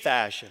same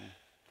fashion.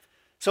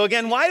 So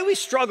again, why do we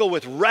struggle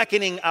with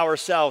reckoning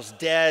ourselves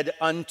dead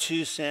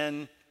unto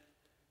sin?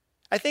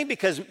 I think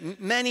because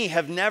many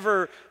have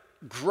never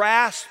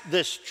grasped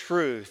this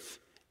truth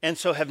and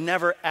so have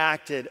never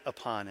acted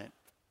upon it.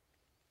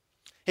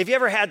 Have you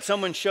ever had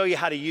someone show you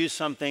how to use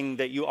something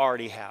that you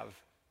already have?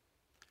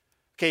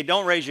 Okay,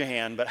 don't raise your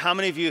hand, but how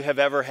many of you have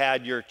ever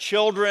had your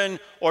children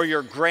or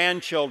your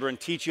grandchildren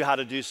teach you how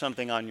to do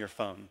something on your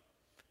phone?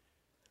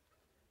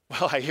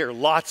 Well, I hear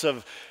lots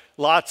of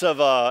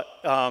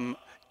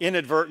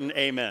inadvertent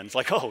amens,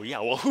 like, oh yeah,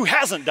 well, who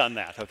hasn't done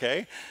that,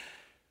 okay?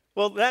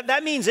 Well,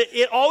 that means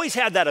it always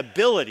had that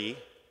ability.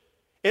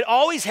 It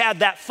always had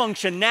that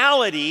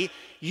functionality.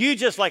 You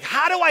just like,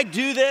 how do I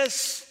do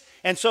this?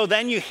 And so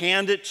then you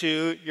hand it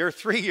to your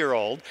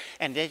 3-year-old,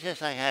 and they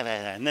just like,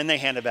 and then they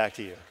hand it back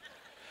to you.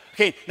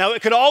 Okay, now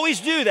it could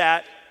always do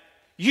that.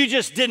 You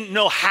just didn't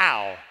know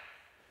how.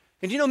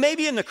 And you know,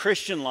 maybe in the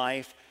Christian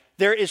life,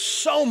 there is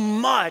so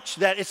much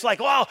that it's like,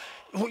 wow,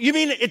 you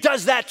mean it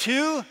does that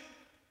too?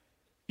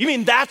 You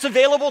mean that's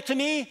available to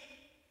me?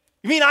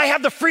 You mean I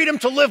have the freedom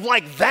to live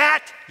like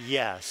that?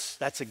 Yes,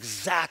 that's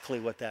exactly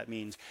what that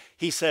means.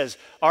 He says,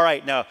 all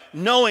right, now,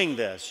 knowing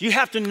this, you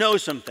have to know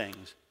some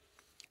things.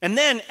 And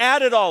then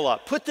add it all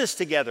up, put this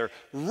together,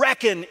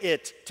 reckon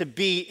it to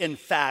be in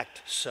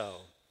fact so.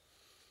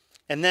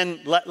 And then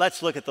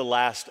let's look at the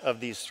last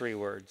of these 3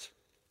 words.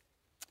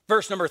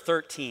 Verse number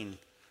 13.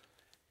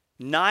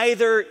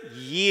 Neither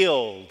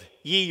yield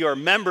ye your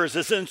members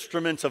as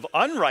instruments of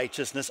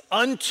unrighteousness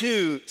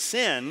unto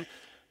sin,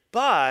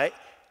 but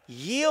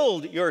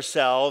yield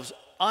yourselves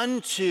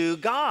unto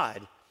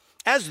God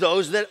as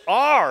those that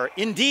are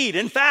indeed,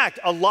 in fact,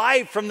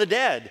 alive from the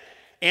dead,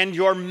 and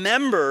your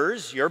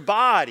members, your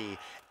body,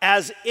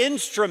 as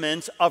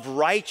instruments of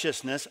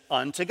righteousness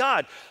unto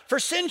God. For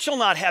sin shall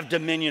not have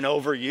dominion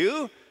over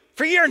you,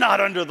 for you're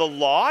not under the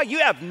law. You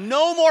have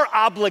no more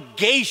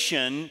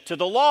obligation to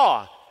the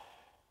law.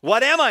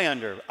 What am I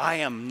under? I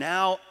am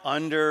now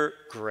under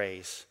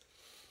grace.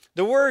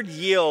 The word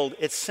yield,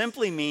 it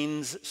simply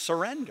means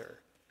surrender.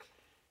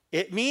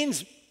 It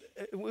means,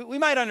 we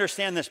might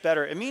understand this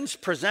better, it means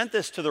present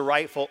this to the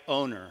rightful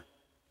owner.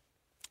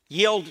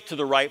 Yield to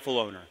the rightful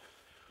owner.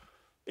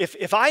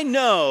 If I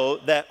know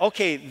that,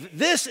 okay,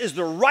 this is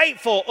the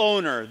rightful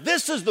owner,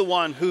 this is the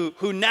one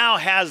who now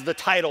has the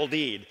title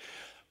deed,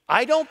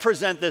 I don't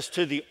present this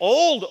to the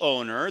old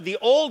owner, the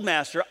old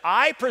master,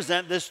 I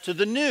present this to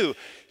the new.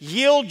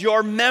 Yield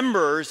your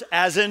members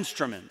as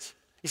instruments.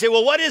 You say,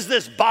 well, what is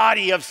this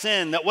body of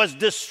sin that was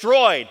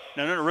destroyed?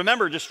 No,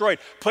 remember, destroyed,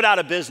 put out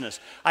of business.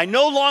 I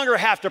no longer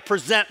have to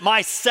present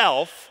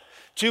myself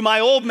to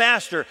my old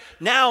master.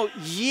 Now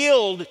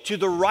yield to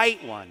the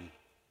right one.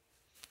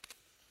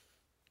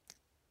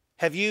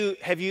 Have you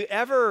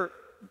ever,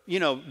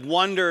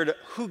 wondered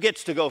who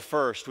gets to go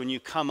first when you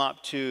come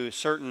up to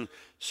certain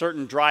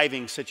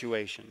driving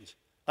situations?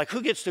 Like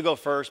who gets to go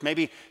first?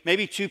 Maybe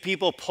 2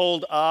 people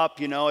pulled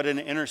up, at an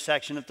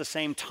intersection at the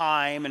same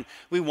time, and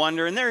we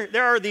wonder, and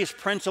there are these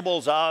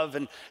principles of,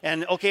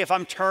 and okay, if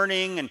I'm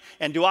turning,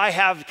 and do I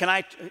have, can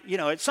I,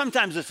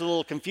 sometimes it's a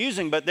little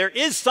confusing, but there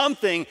is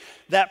something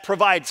that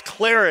provides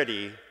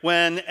clarity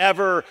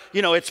whenever,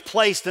 it's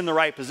placed in the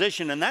right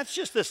position, and that's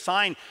just this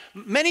sign.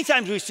 Many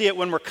times we see it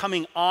when we're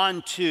coming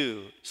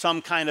onto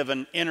some kind of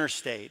an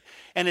interstate,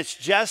 and it's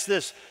just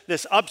this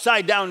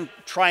upside down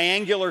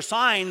triangular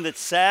sign that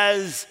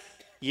says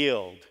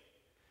yield.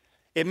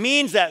 It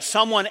means that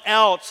someone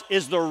else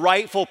is the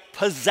rightful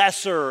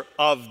possessor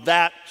of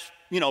that,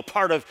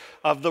 part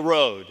of the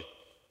road.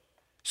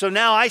 So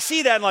now I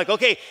see that and like,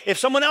 okay, if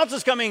someone else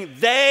is coming,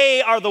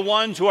 they are the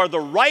ones who are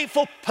the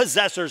rightful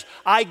possessors.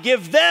 I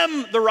give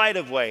them the right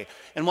of way.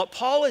 And what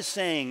Paul is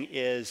saying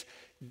is,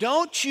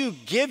 don't you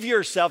give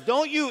yourself,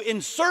 don't you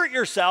insert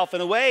yourself in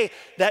a way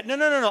that, no,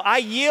 I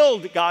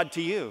yield God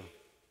to you.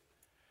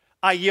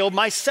 I yield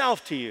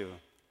myself to you.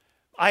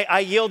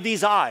 I yield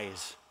these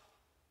eyes,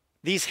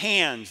 these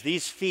hands,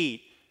 these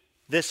feet,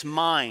 this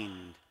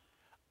mind.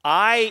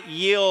 I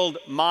yield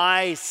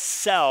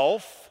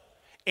myself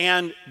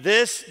and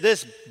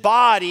this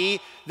body,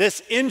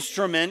 this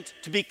instrument,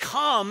 to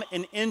become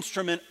an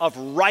instrument of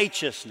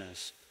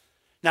righteousness.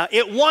 Now,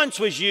 it once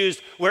was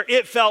used where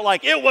it felt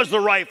like it was the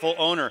rightful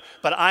owner,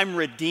 but I'm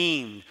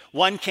redeemed.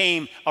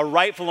 A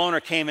rightful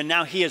owner came, and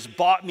now he has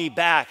bought me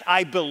back.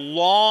 I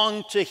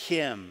belong to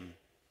him.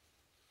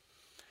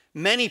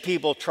 Many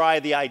people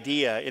try the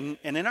idea, and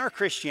in our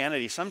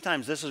Christianity,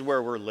 sometimes this is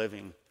where we're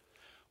living.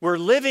 We're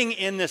living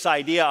in this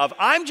idea of,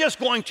 I'm just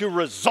going to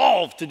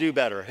resolve to do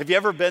better. Have you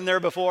ever been there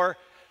before?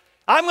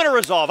 I'm going to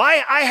resolve. I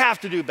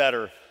have to do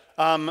better.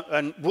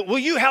 And will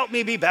you help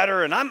me be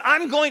better? And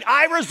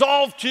I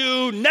resolve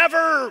to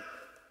never,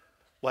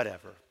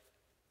 whatever.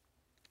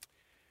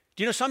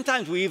 Do you know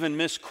sometimes we even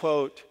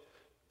misquote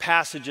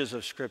passages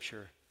of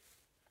Scripture?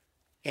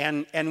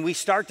 And we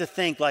start to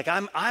think like,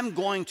 I'm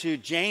going to,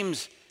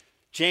 James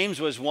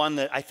was one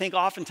that I think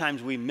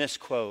oftentimes we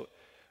misquote.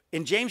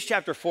 In James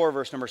chapter 4,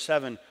 verse number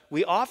 7,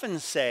 we often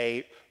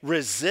say,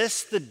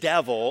 resist the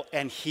devil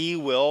and he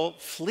will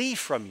flee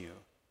from you,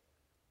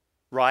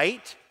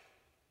 right?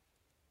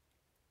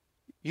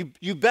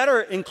 You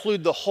better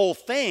include the whole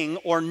thing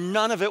or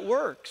none of it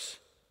works.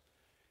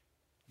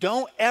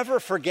 Don't ever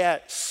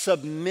forget,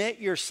 submit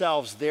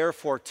yourselves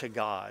therefore to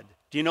God.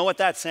 Do you know what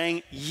that's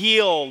saying?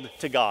 Yield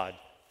to God.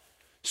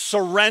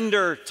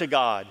 Surrender to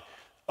God.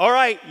 All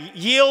right,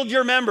 yield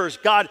your members.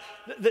 God,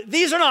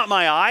 these are not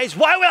my eyes.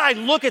 Why would I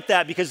look at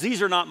that? Because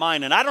these are not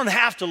mine, and I don't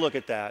have to look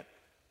at that.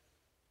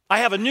 I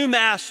have a new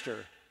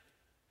master.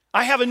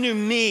 I have a new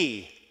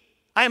me.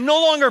 I am no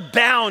longer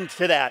bound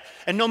to that.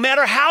 And no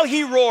matter how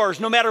he roars,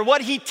 no matter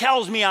what he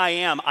tells me I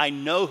am, I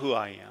know who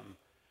I am.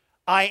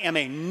 I am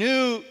a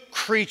new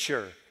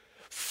creature,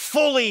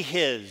 fully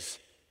his.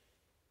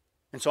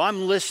 And so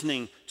I'm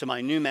listening to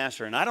my new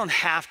master, and I don't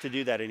have to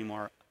do that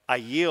anymore. I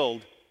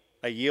yield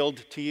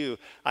to you.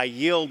 I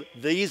yield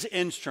these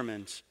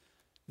instruments.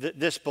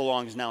 This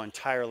belongs now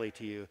entirely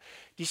to you. Do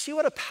you see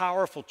what a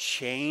powerful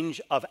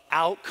change of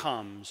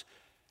outcomes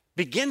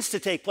begins to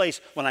take place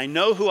when I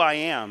know who I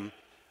am?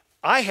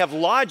 I have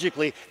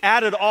logically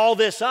added all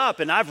this up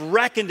and I've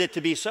reckoned it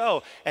to be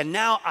so. And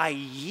now I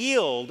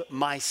yield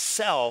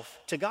myself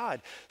to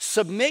God.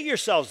 Submit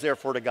yourselves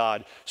therefore to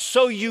God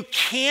so you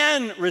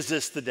can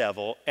resist the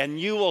devil and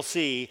you will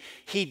see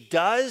he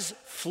does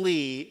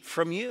flee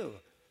from you.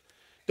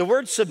 The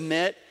word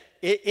submit,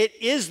 it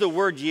is the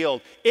word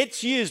yield.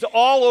 It's used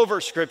all over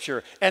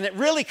Scripture, and it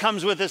really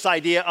comes with this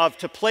idea of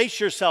to place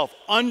yourself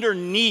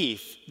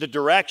underneath the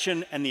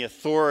direction and the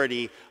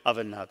authority of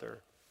another.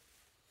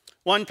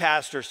 One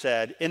pastor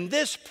said, in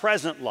this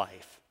present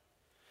life,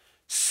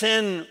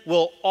 sin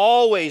will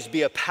always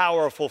be a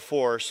powerful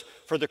force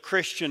for the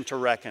Christian to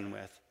reckon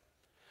with.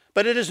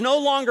 But it is no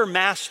longer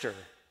master,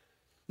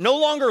 no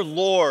longer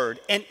Lord,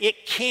 and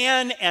it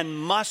can and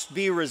must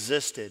be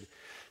resisted.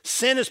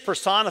 Sin is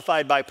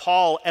personified by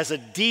Paul as a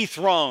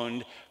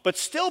dethroned but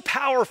still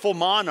powerful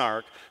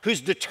monarch who's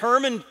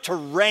determined to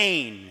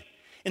reign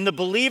in the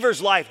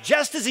believer's life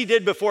just as he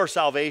did before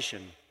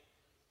salvation.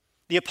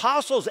 The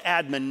apostles'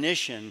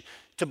 admonition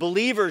to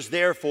believers,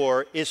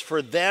 therefore, is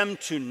for them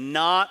to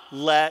not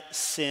let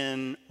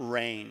sin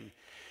reign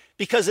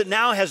because it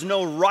now has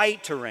no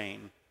right to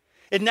reign.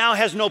 It now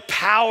has no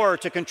power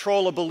to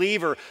control a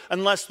believer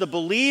unless the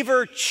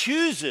believer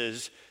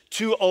chooses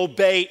to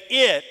obey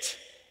it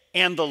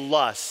and the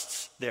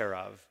lusts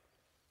thereof.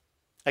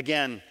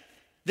 Again,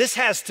 this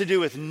has to do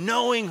with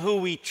knowing who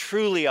we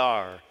truly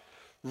are,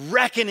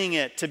 reckoning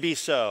it to be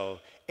so,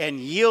 and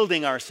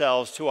yielding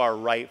ourselves to our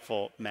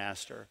rightful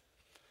master.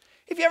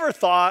 Have you ever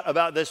thought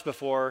about this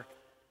before?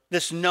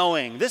 This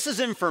knowing, this is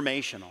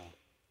informational.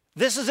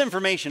 This is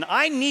information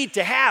I need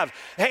to have.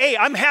 Hey,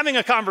 I'm having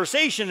a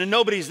conversation and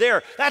nobody's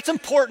there. That's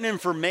important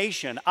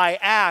information. I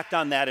act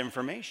on that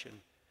information.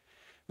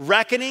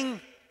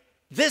 Reckoning,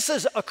 this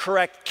is a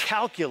correct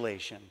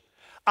calculation.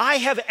 I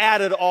have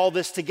added all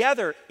this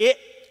together. It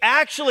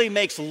actually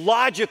makes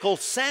logical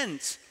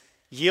sense.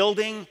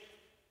 Yielding,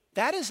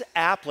 that is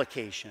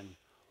application.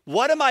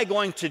 What am I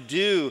going to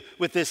do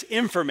with this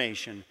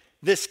information,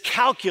 this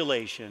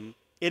calculation?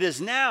 It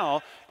is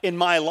now in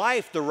my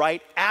life the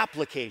right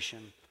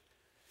application.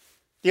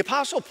 The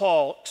Apostle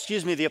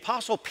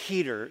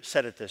Peter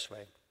said it this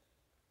way.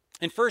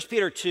 In 1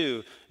 Peter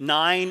 2,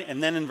 9,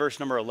 and then in verse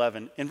number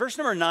 11. In verse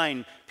number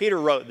 9, Peter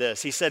wrote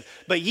this. He said,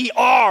 but ye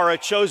are a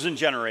chosen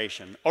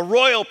generation, a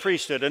royal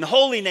priesthood, an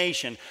holy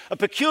nation, a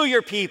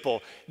peculiar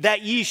people,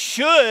 that ye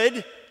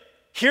should,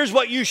 here's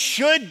what you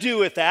should do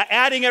with that,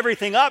 adding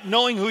everything up,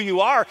 knowing who you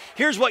are.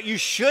 Here's what you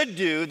should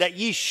do, that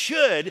ye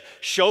should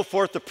show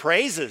forth the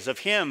praises of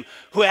him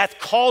who hath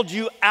called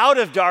you out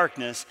of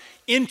darkness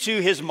into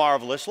his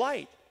marvelous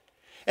light.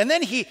 And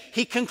then he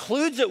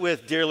concludes it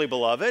with, dearly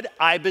beloved,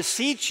 I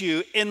beseech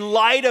you, in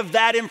light of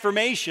that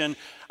information,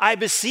 I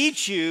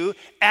beseech you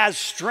as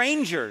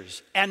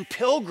strangers and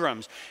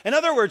pilgrims. In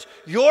other words,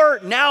 you're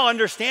now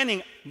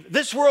understanding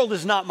this world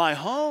is not my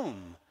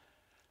home.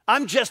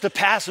 I'm just a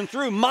passing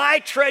through. My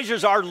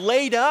treasures are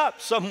laid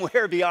up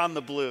somewhere beyond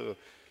the blue.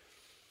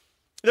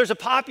 There's a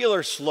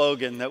popular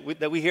slogan that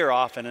we hear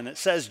often, and it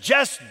says,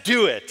 just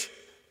do it.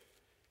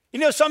 You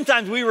know,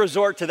 sometimes we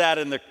resort to that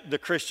in the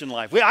Christian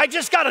life. I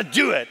just got to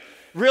do it.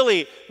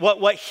 Really,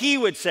 what he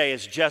would say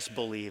is just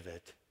believe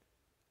it.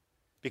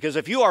 Because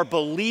if you are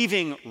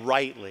believing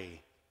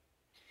rightly,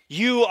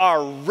 you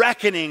are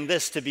reckoning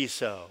this to be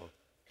so,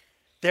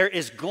 there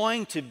is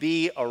going to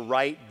be a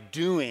right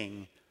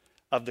doing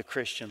of the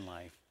Christian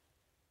life.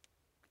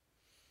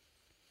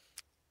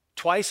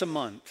 Twice a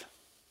month,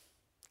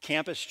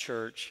 Campus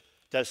Church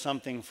does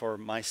something for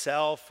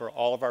myself, for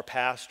all of our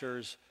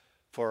pastors,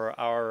 for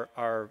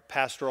our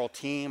pastoral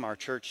team, our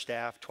church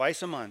staff.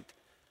 Twice a month,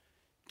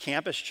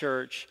 Campus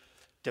Church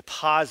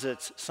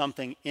deposits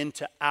something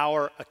into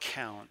our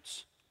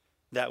accounts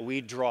that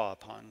we draw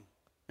upon.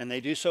 And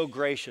they do so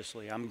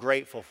graciously. I'm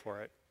grateful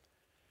for it.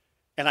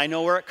 And I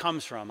know where it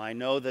comes from. I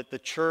know that the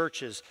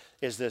church is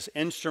this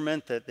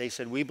instrument that they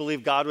said, we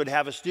believe God would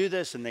have us do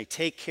this, and they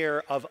take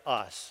care of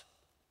us.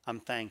 I'm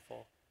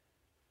thankful.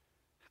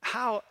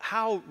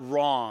 How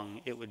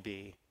wrong it would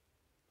be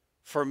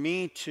for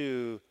me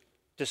to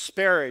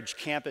disparage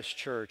Campus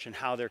Church and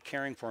how they're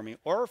caring for me,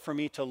 or for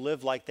me to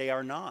live like they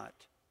are not.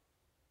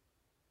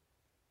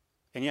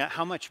 And yet,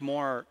 how much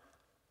more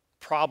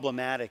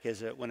problematic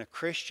is it when a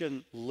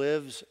Christian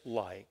lives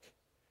like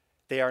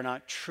they are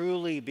not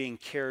truly being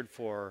cared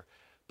for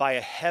by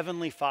a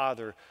heavenly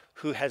Father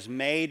who has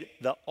made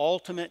the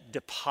ultimate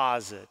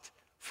deposit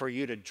for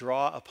you to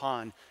draw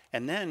upon.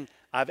 And then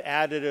I've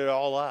added it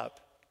all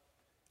up,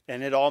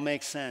 and it all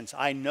makes sense.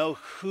 I know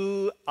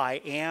who I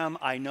am.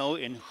 I know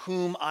in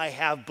whom I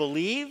have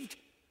believed.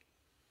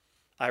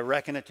 I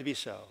reckon it to be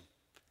so.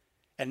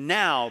 And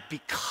now,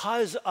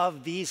 because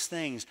of these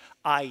things,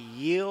 I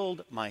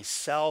yield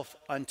myself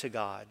unto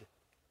God.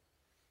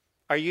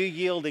 Are you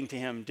yielding to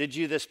Him? Did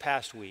you this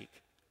past week?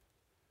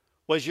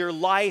 Was your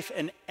life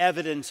an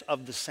evidence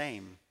of the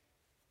same?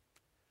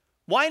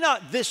 Why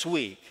not this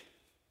week,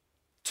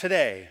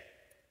 today,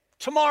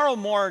 tomorrow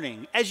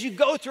morning, as you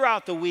go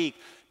throughout the week,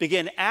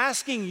 begin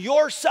asking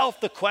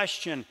yourself the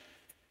question,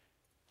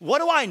 what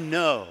do I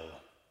know?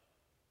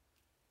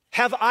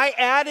 Have I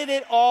added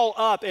it all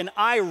up and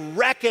I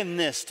reckon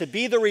this to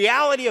be the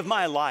reality of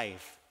my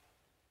life?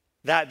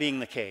 That being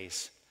the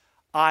case,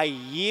 I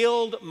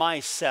yield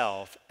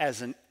myself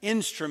as an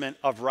instrument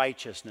of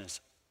righteousness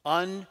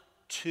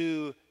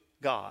unto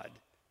God.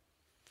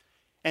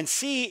 And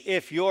see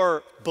if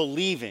your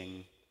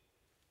believing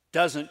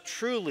doesn't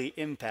truly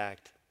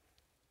impact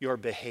your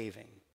behaving.